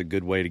better, I think, is a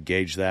good way to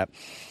gauge that.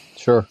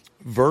 Sure.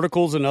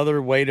 Vertical is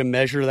another way to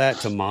measure that,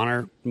 to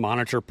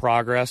monitor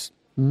progress.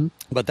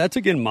 But that's,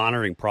 again,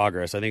 monitoring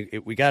progress. I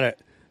think we got to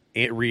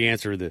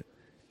re-answer the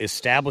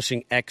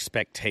establishing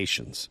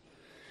expectations.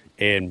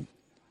 And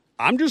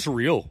I'm just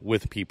real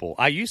with people.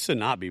 I used to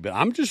not be, but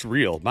I'm just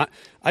real.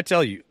 I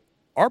tell you,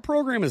 our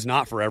program is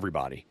not for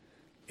everybody.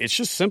 It's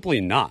just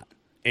simply not.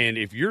 And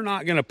if you're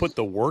not going to put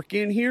the work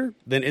in here,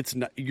 then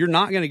you're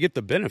not going to get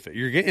the benefit.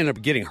 You're going to end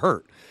up getting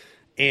hurt.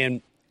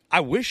 And I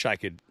wish I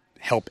could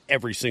help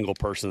every single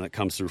person that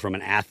comes through from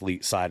an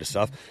athlete side of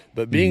stuff.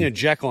 But being a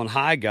Jekyll and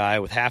Hyde guy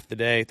with half the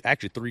day,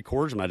 actually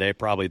 3/4 of my day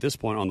probably at this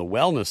point on the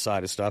wellness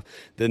side of stuff,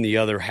 then the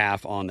other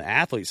half on the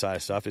athlete side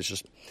of stuff, it's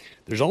just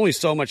there's only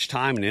so much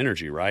time and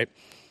energy, right?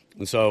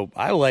 And so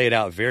I lay it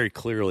out very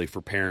clearly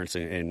for parents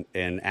and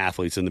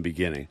athletes in the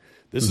beginning.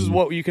 This is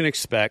what you can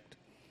expect.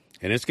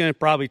 And it's going to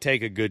probably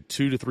take a good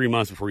 2 to 3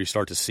 months before you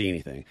start to see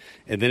anything.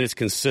 And then it's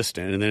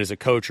consistent. And then as a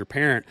coach or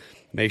parent,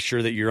 make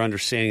sure that you're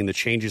understanding the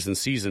changes in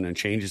season and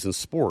changes in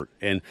sport.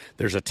 And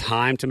there's a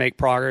time to make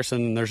progress,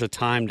 and then there's a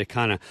time to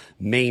kind of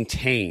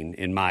maintain,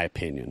 in my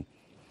opinion.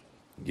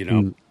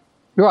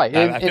 Right.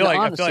 I feel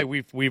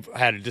like we've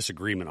had a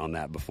disagreement on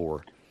that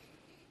before.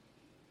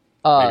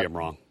 Maybe I'm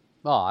wrong.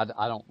 Oh,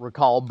 I don't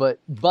recall, but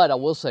I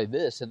will say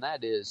this, and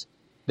that is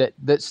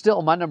that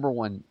still my number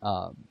one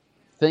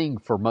thing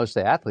for most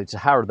of the athletes is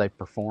how are they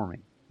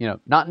performing?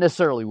 Not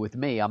necessarily with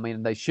me. I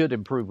mean, they should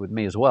improve with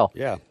me as well.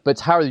 Yeah. But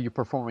it's how are you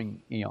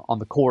performing, on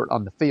the court,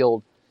 on the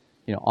field,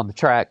 on the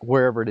track,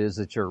 wherever it is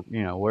that you're,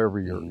 wherever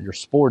your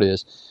sport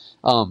is.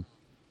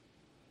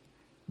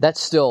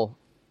 That's still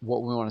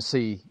what we want to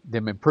see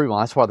them improve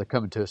on. That's why they're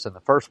coming to us in the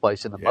first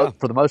place,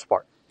 for the most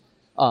part.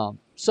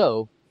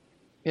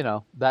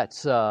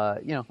 That's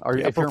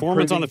if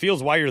performance on the field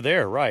is why you're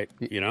there, right?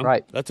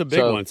 Right. That's a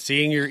big one.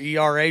 Seeing your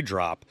ERA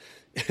drop.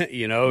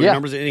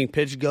 Numbers of inning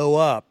pitch go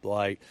up,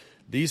 like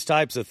these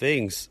types of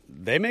things,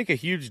 they make a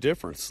huge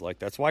difference. Like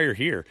that's why you're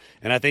here.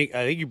 And I think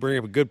you bring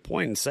up a good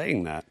point in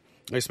saying that,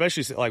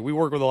 especially like we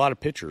work with a lot of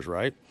pitchers,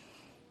 right?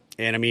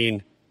 And I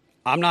mean,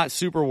 I'm not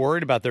super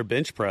worried about their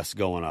bench press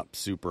going up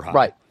super high.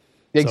 Right.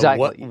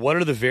 Exactly. So what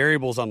are the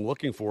variables I'm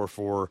looking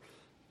for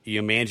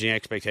managing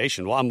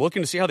expectation? Well, I'm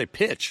looking to see how they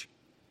pitch.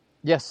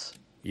 Yes.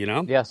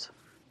 Yes.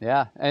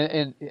 Yeah.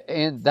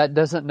 And that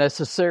doesn't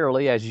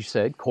necessarily, as you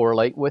said,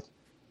 correlate with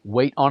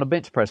weight on a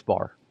bench press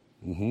bar.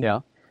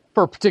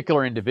 For a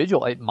particular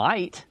individual, it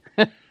might,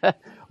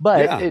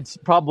 but it's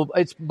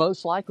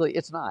most likely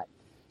it's not.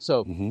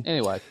 So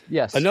anyway,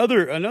 yes.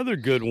 Another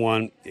good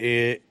one,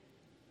 and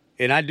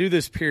I do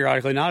this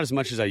periodically, not as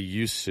much as I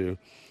used to,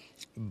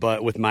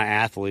 but with my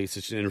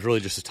athletes, and it's really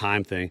just a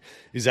time thing,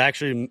 is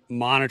actually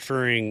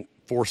monitoring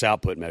force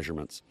output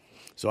measurements.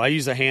 So I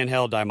use a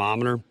handheld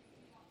dynamometer.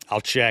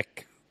 I'll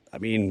check,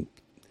 at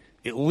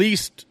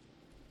least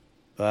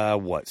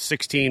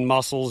 16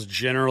 muscles,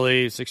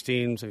 generally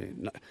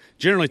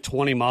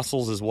 20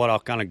 muscles is what I'll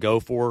kind of go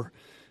for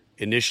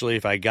initially.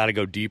 If I got to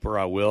go deeper,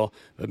 I will.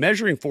 But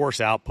measuring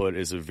force output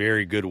is a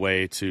very good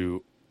way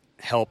to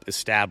help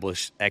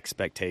establish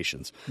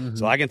expectations. Mm-hmm.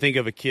 So I can think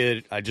of a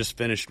kid I just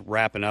finished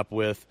wrapping up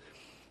with.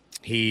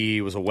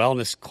 He was a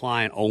wellness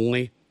client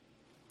only,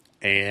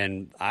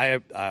 and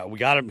we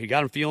got him. He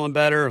got him feeling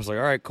better. I was like,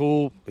 all right,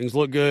 cool, things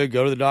look good.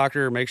 Go to the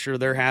doctor, make sure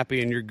they're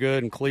happy and you're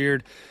good and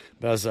cleared.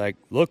 But I was like,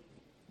 look,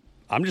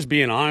 I'm just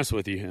being honest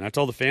with you. And I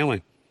told the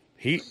family,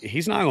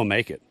 he's not going to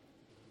make it.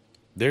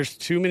 There's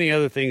too many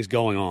other things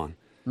going on.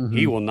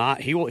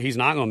 Mm-hmm. He's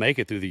not going to make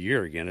it through the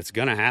year again. It's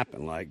going to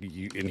happen.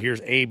 And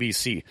here's A, B,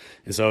 C.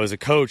 And so as a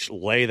coach,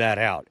 lay that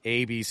out.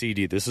 A, B, C,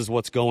 D. This is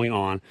what's going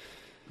on.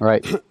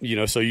 Right.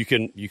 So you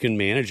can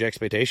manage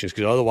expectations,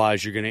 because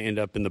otherwise you're going to end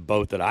up in the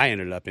boat that I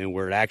ended up in,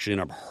 where it actually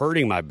ended up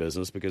hurting my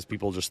business because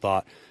people just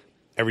thought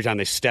every time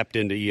they stepped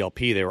into ELP,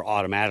 they were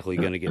automatically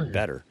going to get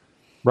better.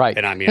 Right.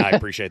 And I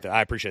appreciate that.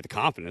 I appreciate the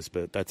confidence,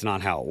 but that's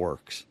not how it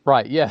works.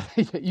 Right. Yeah.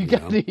 You've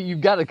got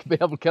to be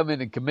able to come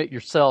in and commit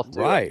yourself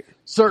to a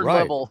certain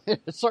level,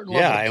 a certain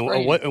level.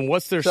 Yeah. And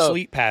what's their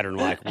sleep pattern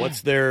like?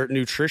 What's their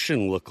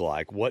nutrition look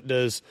like? What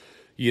does,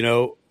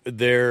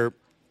 their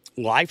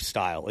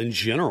lifestyle in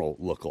general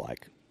look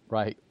like?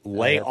 Right.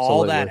 Lay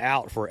all that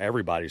out for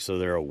everybody so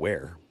they're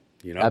aware,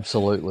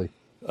 Absolutely.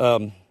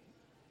 And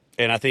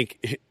I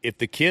think if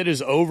the kid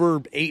is over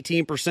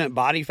 18%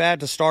 body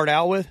fat to start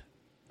out with,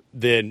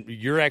 then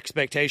your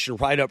expectation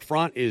right up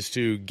front is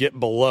to get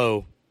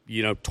below,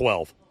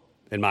 12,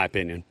 in my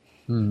opinion.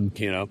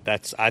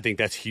 Mm. I think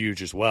that's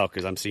huge as well,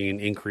 because I'm seeing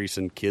an increase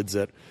in kids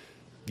at,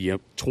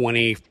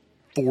 20,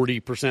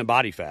 40%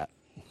 body fat.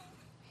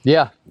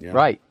 Yeah.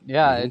 Right.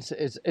 Yeah.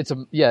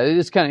 Mm-hmm. It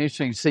is kind of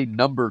interesting to see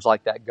numbers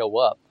like that go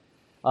up.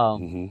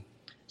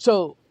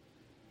 So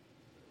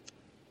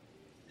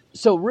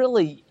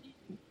really,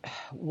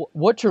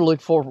 what you're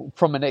looking for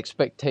from an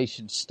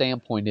expectation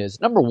standpoint is,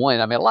 number one,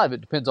 a lot of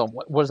it depends on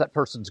what is that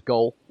person's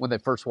goal when they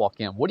first walk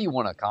in. What do you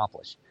want to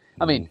accomplish?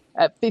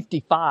 At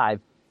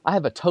 55, I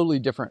have a totally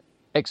different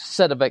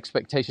set of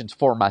expectations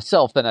for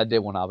myself than I did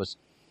when I was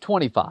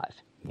 25.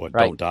 What,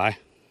 right? Don't die?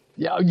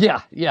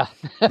 Yeah.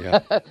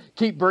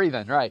 Keep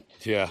breathing, right?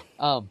 Yeah.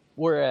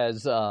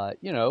 Whereas,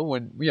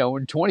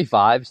 when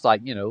 25, it's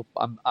like,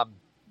 I'm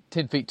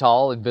 10 feet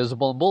tall,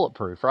 invisible, and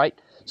bulletproof, right?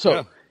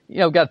 So,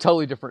 got a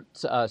totally different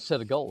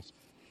set of goals.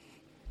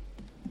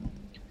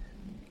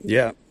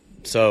 Yeah.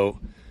 So,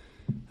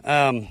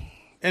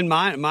 and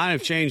mine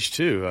have changed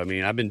too.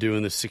 I've been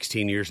doing this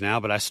 16 years now,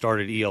 but I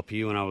started ELP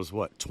when I was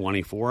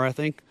 24, I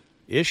think,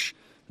 ish.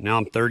 Now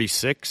I'm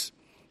 36.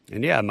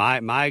 And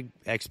my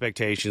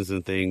expectations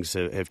and things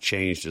have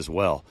changed as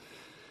well.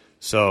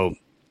 So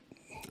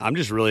I'm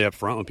just really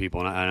upfront with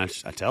people, and I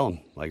tell them,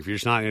 if you're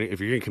going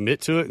to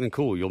commit to it, then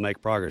cool, you'll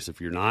make progress.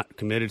 If you're not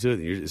committed to it,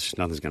 then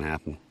nothing's going to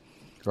happen.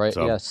 Right.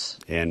 So, yes.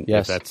 And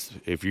yes.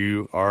 if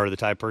you are the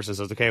type of person that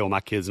says, okay, well, my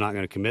kid's not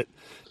going to commit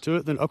to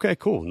it, then okay,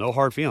 cool, no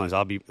hard feelings.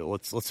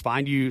 Let's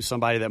find you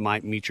somebody that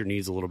might meet your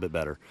needs a little bit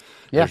better.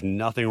 Yeah. There's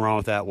nothing wrong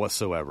with that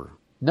whatsoever.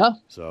 No.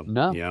 So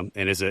no. Yeah.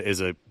 And as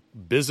a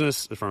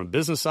business, from a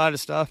business side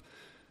of stuff,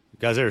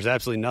 guys, there's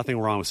absolutely nothing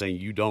wrong with saying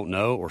you don't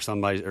know or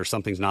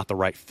something's not the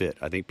right fit.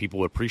 I think people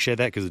would appreciate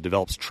that because it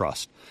develops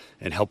trust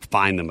and help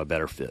find them a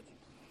better fit.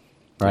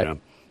 Right.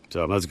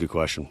 So that's a good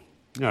question.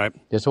 All right.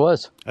 Yes, it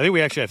was. I think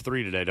we actually have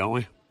 3 today, don't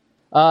we?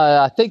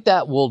 I think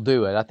that will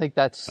do it. I think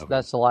that's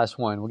the last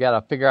one. We got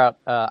to figure out.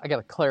 I got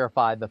to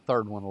clarify the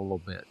third one a little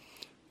bit.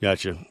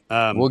 Gotcha.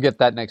 We'll get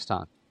that next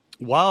time.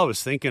 While I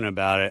was thinking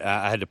about it,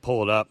 I had to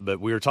pull it up, but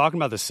we were talking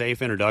about the safe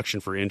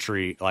introduction for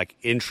entry, like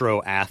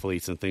intro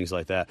athletes and things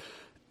like that.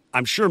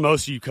 I'm sure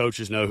most of you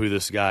coaches know who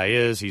this guy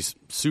is. He's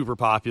super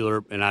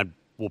popular, and I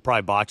will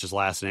probably botch his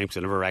last name because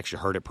I never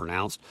actually heard it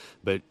pronounced.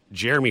 But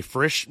Jeremy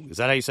Frisch, is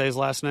that how you say his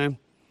last name?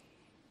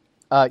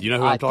 You know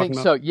who I'm talking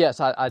about? I think so. Yes,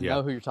 I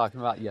know who you're talking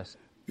about. Yes.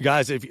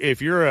 Guys,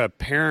 if you're a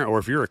parent or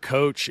if you're a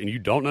coach and you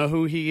don't know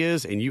who he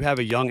is, and you have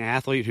a young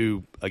athlete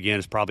who, again,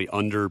 is probably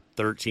under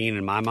 13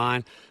 in my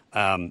mind,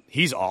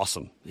 he's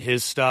awesome.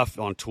 His stuff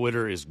on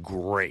Twitter is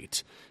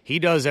great. He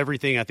does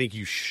everything I think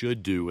you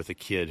should do with a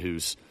kid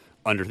who's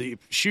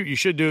you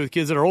should do it with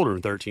kids that are older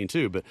than 13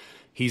 too, but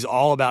he's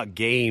all about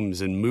games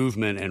and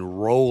movement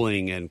and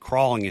rolling and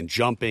crawling and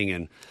jumping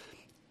and,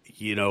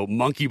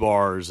 monkey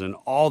bars and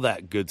all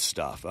that good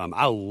stuff.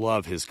 I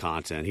love his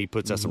content. He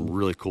puts out some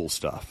really cool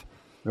stuff.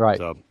 Right.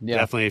 So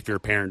definitely, if you're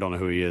a parent, don't know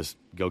who he is,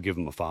 go give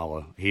him a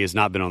follow. He has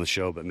not been on the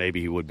show, but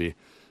maybe he would be.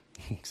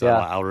 So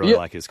I really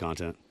like his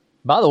content.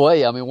 By the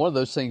way, one of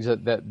those things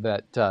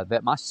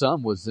that my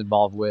son was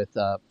involved with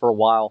for a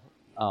while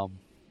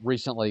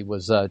recently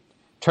was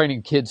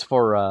training kids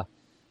for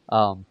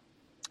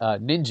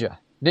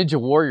ninja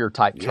warrior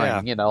type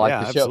training. The show.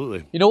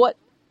 absolutely. You know what?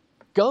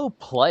 Go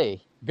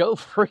play. Go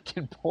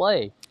freaking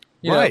play.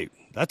 Right.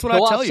 That's what I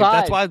Go tell you.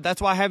 outside.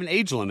 That's why I have an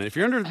age limit. If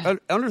you're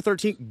under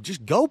 13,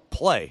 just go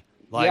play.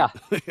 Like,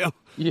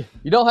 You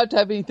don't have to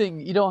have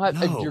anything. You don't have.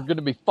 No. You're going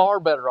to be far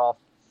better off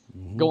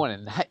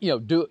going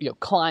and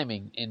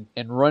climbing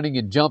and running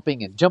and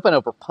jumping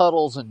over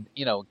puddles and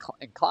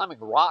and climbing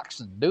rocks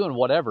and doing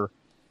whatever,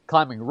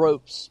 climbing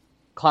ropes,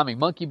 climbing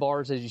monkey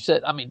bars, as you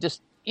said. I mean,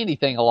 just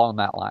anything along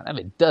that line. I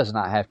mean, it does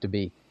not have to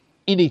be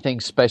anything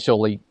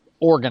specially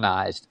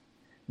organized.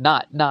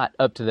 Not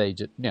up to the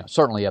age of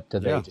certainly up to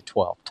the age of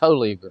 12.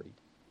 Totally agreed.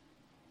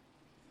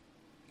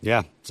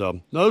 Yeah.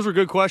 So those were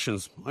good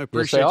questions. I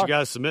appreciate you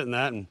guys submitting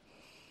that. And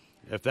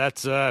if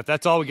that's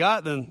all we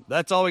got, then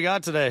that's all we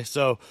got today.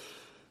 So,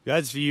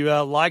 guys, if you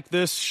like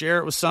this, share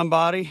it with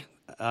somebody.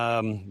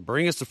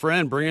 Bring us a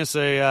friend. Bring us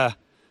a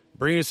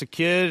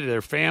kid,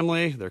 their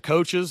family, their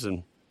coaches,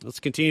 and let's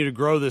continue to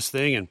grow this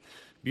thing and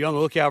be on the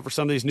lookout for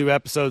some of these new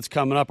episodes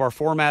coming up. Our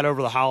format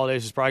over the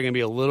holidays is probably going to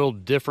be a little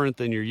different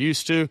than you're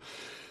used to.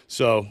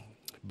 So,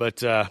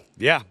 but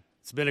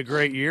it's been a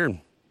great year,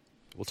 and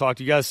we'll talk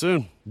to you guys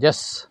soon.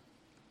 Yes.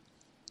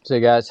 See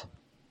you guys.